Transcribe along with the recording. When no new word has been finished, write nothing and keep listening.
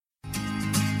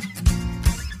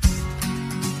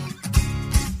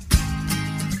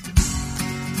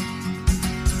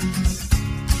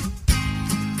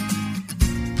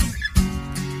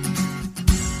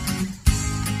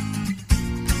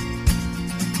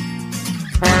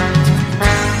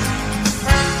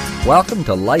Welcome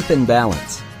to Life in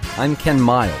Balance. I'm Ken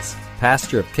Miles,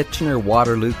 pastor of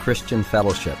Kitchener-Waterloo Christian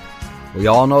Fellowship. We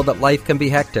all know that life can be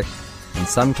hectic, and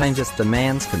sometimes its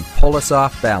demands can pull us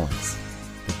off balance.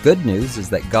 The good news is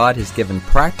that God has given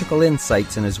practical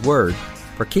insights in His Word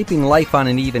for keeping life on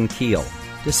an even keel,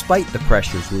 despite the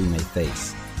pressures we may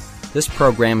face. This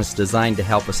program is designed to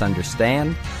help us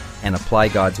understand and apply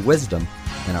God's wisdom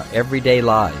in our everyday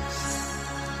lives.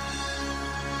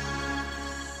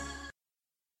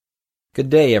 Good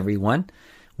day, everyone.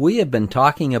 We have been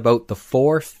talking about the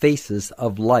four faces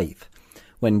of life.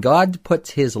 When God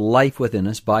puts His life within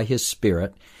us by His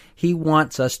Spirit, He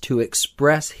wants us to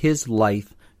express His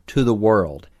life to the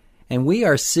world. And we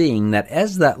are seeing that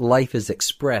as that life is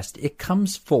expressed, it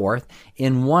comes forth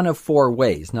in one of four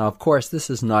ways. Now, of course, this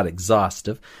is not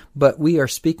exhaustive, but we are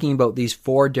speaking about these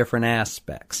four different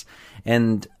aspects.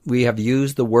 And we have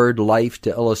used the word life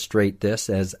to illustrate this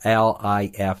as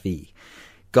L-I-F-E.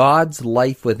 God's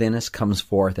life within us comes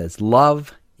forth as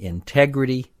love,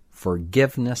 integrity,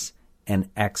 forgiveness, and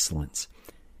excellence.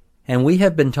 And we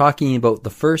have been talking about the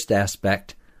first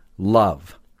aspect,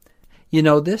 love. You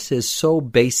know, this is so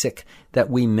basic that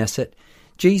we miss it.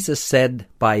 Jesus said,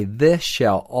 "By this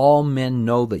shall all men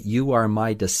know that you are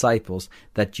my disciples,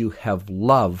 that you have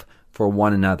love for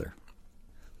one another."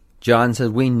 John says,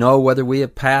 "We know whether we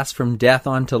have passed from death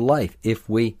unto life, if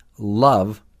we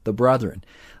love the brethren."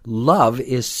 Love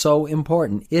is so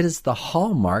important. It is the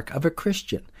hallmark of a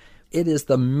Christian. It is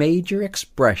the major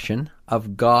expression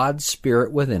of God's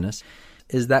Spirit within us,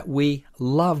 is that we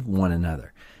love one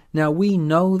another. Now, we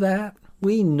know that.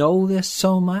 We know this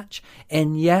so much,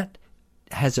 and yet,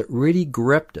 has it really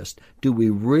gripped us? Do we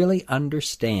really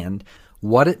understand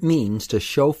what it means to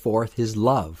show forth His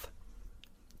love?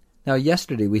 Now,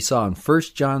 yesterday we saw in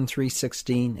 1 John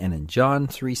 3:16 and in John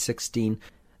 3:16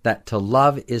 that to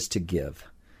love is to give.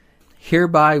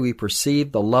 Hereby we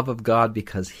perceive the love of God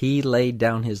because He laid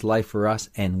down His life for us,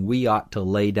 and we ought to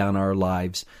lay down our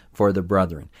lives for the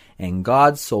brethren. And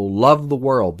God so loved the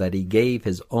world that He gave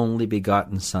His only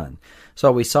begotten Son.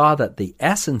 So we saw that the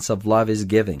essence of love is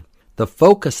giving. The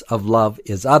focus of love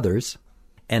is others,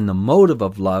 and the motive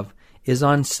of love is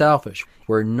unselfish.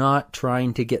 We're not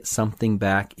trying to get something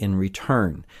back in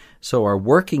return. So our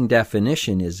working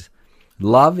definition is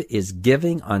love is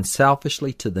giving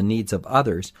unselfishly to the needs of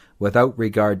others without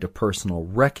regard to personal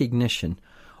recognition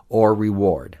or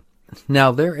reward.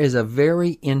 Now, there is a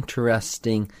very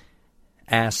interesting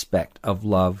aspect of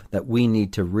love that we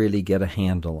need to really get a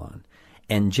handle on.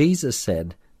 And Jesus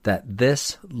said that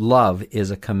this love is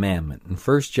a commandment. In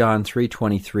 1 John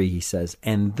 3:23 He says,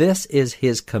 "And this is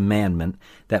His commandment,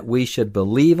 that we should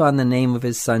believe on the name of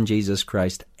His Son Jesus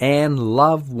Christ and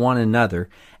love one another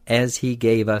as He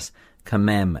gave us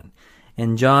commandment."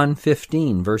 And John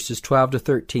 15 verses 12 to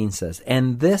 13 says,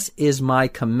 "And this is my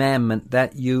commandment,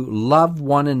 that you love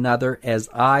one another as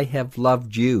I have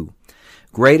loved you.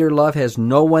 Greater love has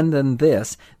no one than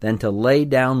this, than to lay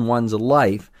down one's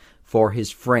life for his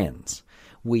friends."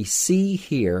 We see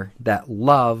here that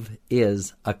love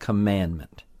is a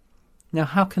commandment. Now,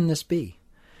 how can this be?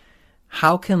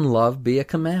 How can love be a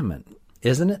commandment?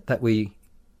 Isn't it that we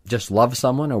just love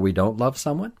someone or we don't love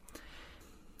someone?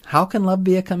 How can love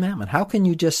be a commandment? How can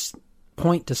you just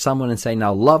point to someone and say,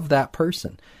 now love that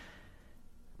person?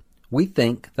 We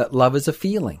think that love is a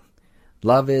feeling.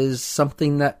 Love is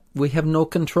something that we have no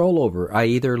control over. I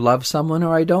either love someone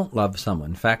or I don't love someone.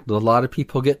 In fact, a lot of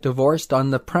people get divorced on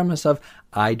the premise of,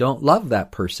 I don't love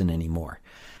that person anymore.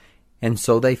 And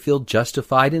so they feel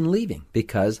justified in leaving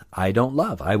because I don't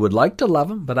love. I would like to love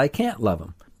them, but I can't love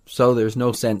them. So there's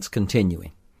no sense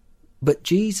continuing. But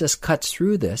Jesus cuts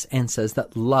through this and says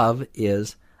that love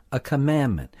is a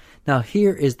commandment. Now,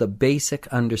 here is the basic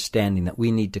understanding that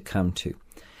we need to come to.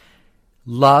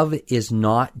 Love is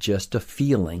not just a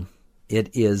feeling.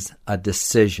 It is a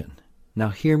decision. Now,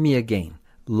 hear me again.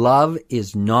 Love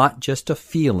is not just a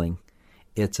feeling.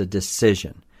 It's a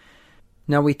decision.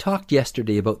 Now, we talked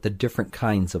yesterday about the different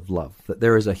kinds of love, that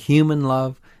there is a human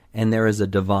love and there is a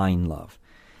divine love.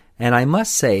 And I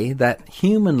must say that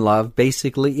human love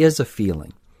basically is a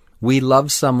feeling. We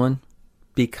love someone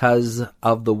because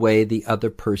of the way the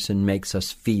other person makes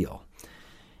us feel.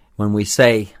 When we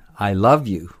say, I love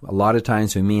you, a lot of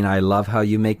times we mean I love how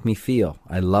you make me feel.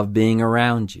 I love being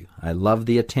around you. I love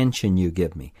the attention you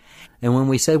give me. And when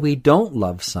we say we don't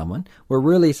love someone, we're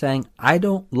really saying, I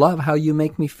don't love how you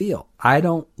make me feel. I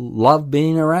don't love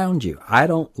being around you. I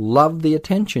don't love the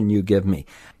attention you give me.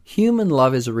 Human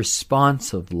love is a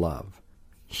responsive love.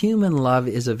 Human love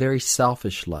is a very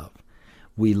selfish love.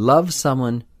 We love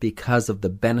someone because of the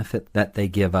benefit that they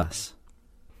give us.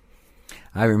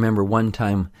 I remember one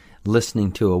time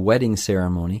listening to a wedding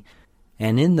ceremony,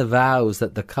 and in the vows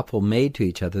that the couple made to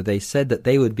each other, they said that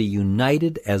they would be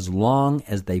united as long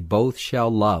as they both shall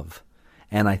love.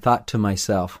 And I thought to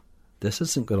myself, this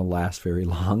isn't going to last very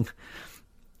long.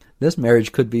 This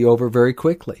marriage could be over very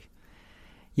quickly.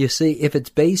 You see, if it's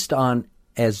based on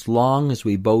as long as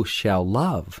we both shall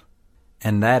love,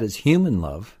 and that is human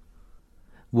love,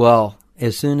 well,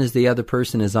 as soon as the other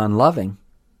person is unloving,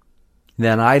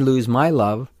 then I lose my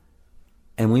love,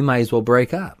 and we might as well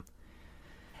break up.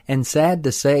 And sad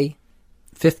to say,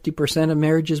 50% of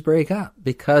marriages break up,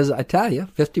 because I tell you,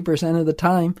 50% of the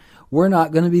time, we're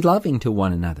not going to be loving to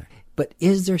one another. But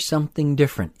is there something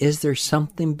different? Is there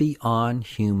something beyond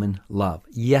human love?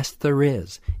 Yes, there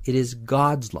is. It is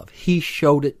God's love. He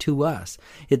showed it to us.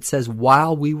 It says,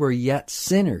 while we were yet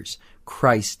sinners,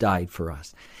 Christ died for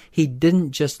us. He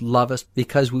didn't just love us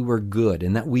because we were good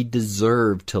and that we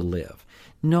deserved to live.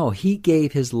 No, He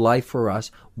gave His life for us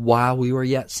while we were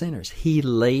yet sinners. He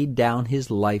laid down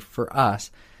His life for us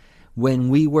when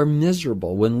we were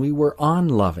miserable, when we were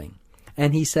unloving.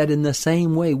 And He said in the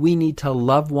same way, we need to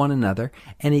love one another,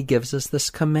 and He gives us this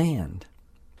command.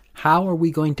 How are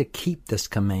we going to keep this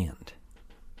command?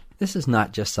 This is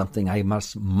not just something I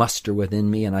must muster within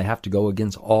me and I have to go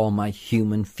against all my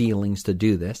human feelings to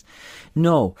do this.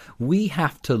 No, we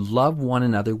have to love one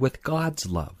another with God's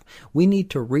love. We need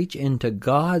to reach into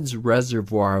God's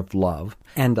reservoir of love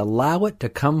and allow it to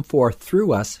come forth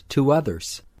through us to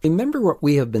others. Remember what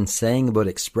we have been saying about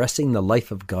expressing the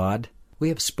life of God? We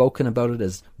have spoken about it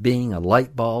as being a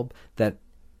light bulb, that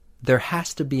there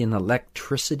has to be an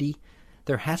electricity.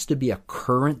 There has to be a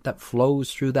current that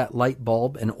flows through that light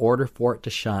bulb in order for it to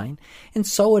shine. And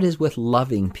so it is with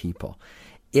loving people.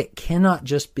 It cannot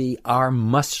just be our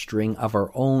mustering of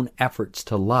our own efforts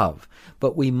to love,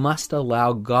 but we must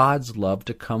allow God's love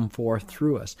to come forth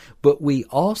through us. But we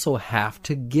also have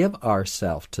to give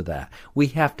ourselves to that. We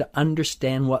have to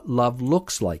understand what love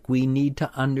looks like. We need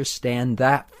to understand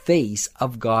that face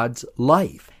of God's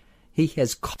life. He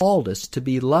has called us to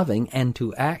be loving and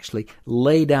to actually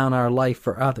lay down our life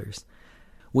for others.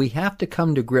 We have to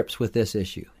come to grips with this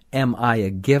issue. Am I a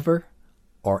giver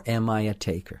or am I a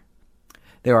taker?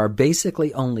 There are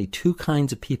basically only two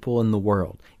kinds of people in the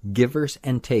world, givers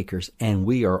and takers, and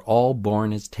we are all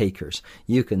born as takers.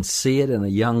 You can see it in a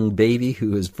young baby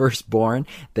who is first born.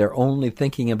 They're only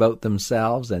thinking about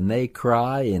themselves and they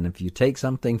cry, and if you take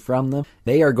something from them,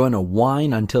 they are going to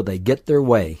whine until they get their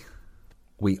way.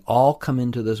 We all come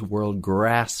into this world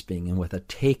grasping and with a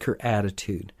taker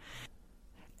attitude.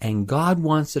 And God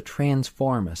wants to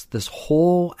transform us. This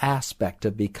whole aspect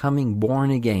of becoming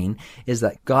born again is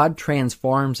that God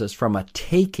transforms us from a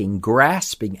taking,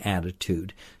 grasping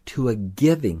attitude to a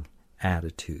giving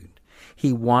attitude.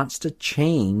 He wants to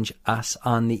change us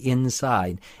on the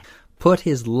inside, put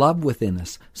His love within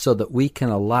us so that we can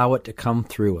allow it to come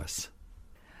through us.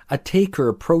 A taker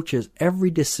approaches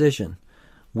every decision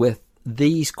with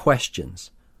these questions.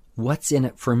 What's in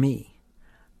it for me?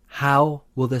 How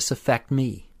will this affect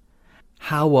me?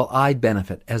 How will I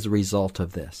benefit as a result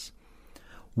of this?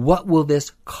 What will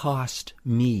this cost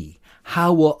me?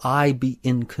 How will I be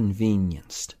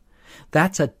inconvenienced?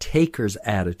 That's a taker's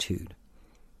attitude.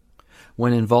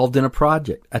 When involved in a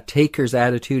project, a taker's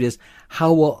attitude is,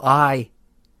 how will I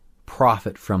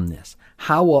profit from this?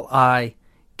 How will I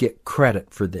get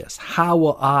credit for this? How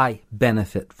will I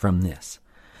benefit from this?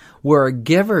 Where a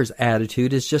giver's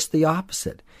attitude is just the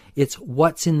opposite. It's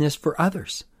what's in this for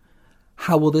others.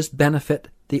 How will this benefit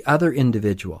the other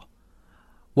individual?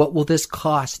 What will this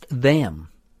cost them?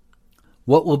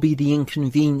 What will be the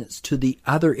inconvenience to the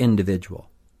other individual?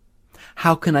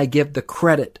 How can I give the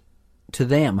credit to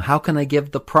them? How can I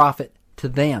give the profit to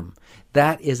them?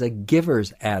 That is a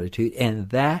giver's attitude, and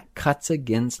that cuts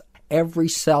against every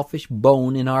selfish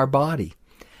bone in our body.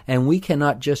 And we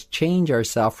cannot just change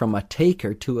ourselves from a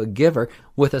taker to a giver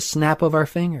with a snap of our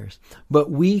fingers.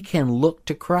 But we can look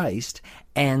to Christ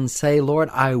and say, Lord,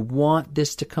 I want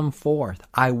this to come forth.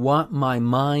 I want my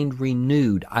mind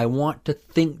renewed. I want to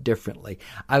think differently.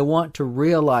 I want to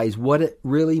realize what it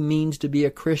really means to be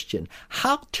a Christian.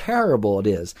 How terrible it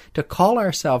is to call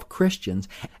ourselves Christians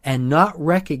and not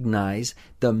recognize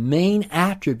the main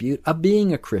attribute of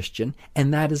being a Christian,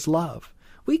 and that is love.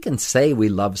 We can say we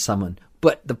love someone,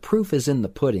 but the proof is in the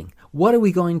pudding. What are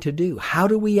we going to do? How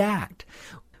do we act?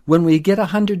 When we get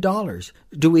 $100,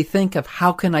 do we think of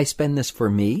how can I spend this for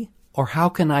me, or how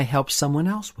can I help someone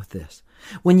else with this?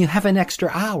 When you have an extra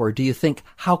hour, do you think,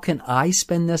 how can I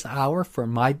spend this hour for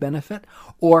my benefit,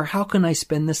 or how can I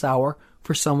spend this hour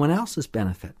for someone else's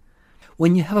benefit?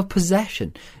 When you have a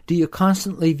possession, do you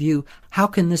constantly view, how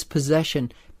can this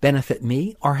possession benefit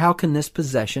me, or how can this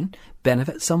possession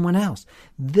benefit someone else?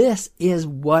 This is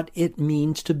what it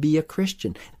means to be a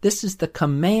Christian. This is the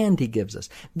command he gives us.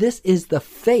 This is the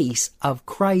face of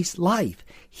Christ's life.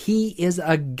 He is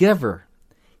a giver.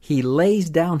 He lays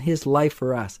down his life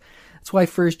for us. That's why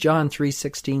 1 John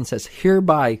 3:16 says,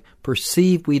 "Hereby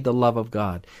perceive we the love of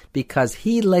God," because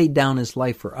he laid down his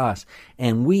life for us,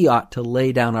 and we ought to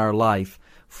lay down our life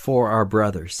for our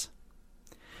brothers.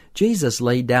 Jesus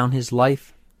laid down his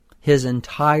life, his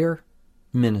entire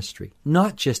ministry,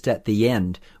 not just at the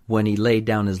end when he laid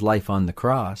down his life on the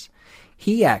cross.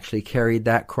 He actually carried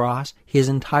that cross his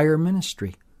entire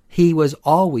ministry. He was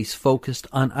always focused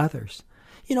on others.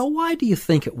 Why do you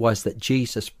think it was that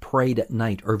Jesus prayed at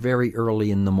night or very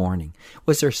early in the morning?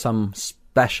 Was there some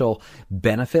special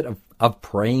benefit of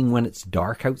praying when it's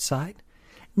dark outside?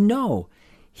 No.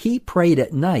 He prayed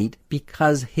at night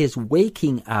because his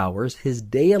waking hours, his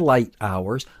daylight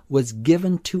hours, was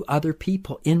given to other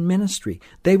people in ministry.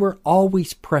 They were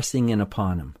always pressing in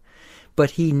upon him.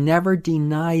 But he never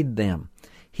denied them.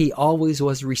 He always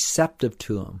was receptive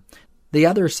to them. The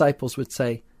other disciples would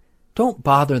say, "Don't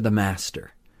bother the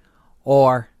master,"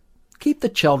 or "Keep the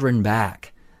children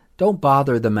back. Don't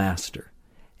bother the master."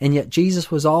 And yet Jesus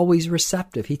was always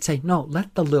receptive. He'd say, "No,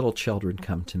 let the little children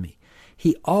come to me."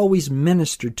 He always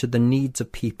ministered to the needs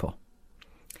of people.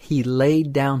 He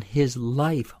laid down his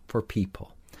life for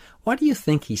people. Why do you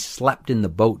think he slept in the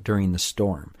boat during the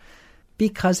storm?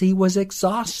 Because he was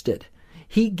exhausted.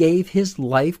 He gave his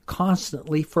life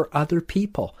constantly for other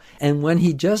people. And when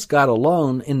he just got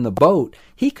alone in the boat,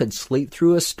 he could sleep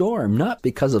through a storm, not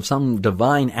because of some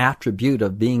divine attribute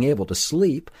of being able to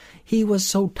sleep. He was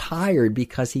so tired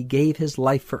because he gave his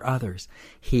life for others.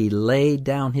 He laid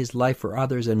down his life for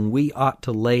others, and we ought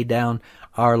to lay down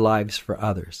our lives for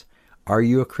others. Are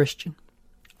you a Christian?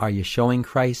 Are you showing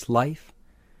Christ's life?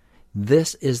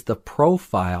 This is the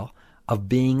profile of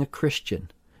being a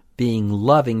Christian. Being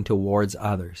loving towards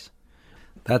others.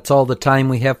 That's all the time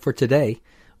we have for today.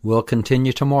 We'll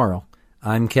continue tomorrow.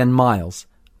 I'm Ken Miles.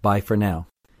 Bye for now.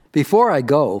 Before I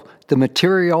go, the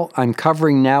material I'm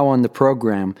covering now on the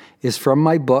program is from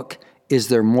my book, Is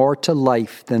There More to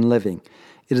Life Than Living?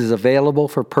 It is available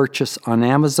for purchase on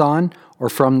Amazon or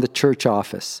from the church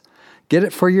office. Get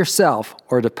it for yourself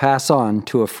or to pass on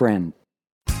to a friend.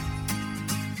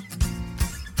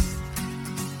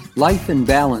 Life in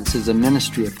Balance is a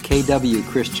ministry of KW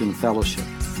Christian Fellowship.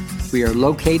 We are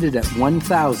located at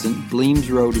 1000 Bleams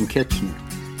Road in Kitchener.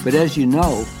 But as you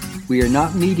know, we are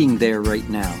not meeting there right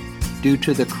now due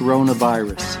to the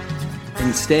coronavirus.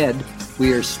 Instead,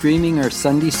 we are streaming our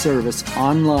Sunday service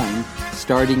online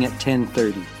starting at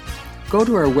 10:30. Go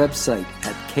to our website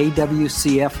at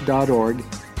kwcf.org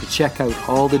to check out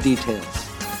all the details.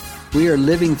 We are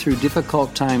living through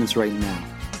difficult times right now.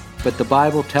 But the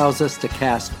Bible tells us to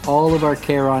cast all of our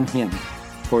care on Him,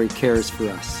 for He cares for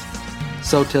us.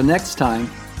 So till next time,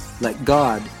 let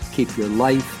God keep your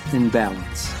life in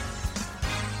balance.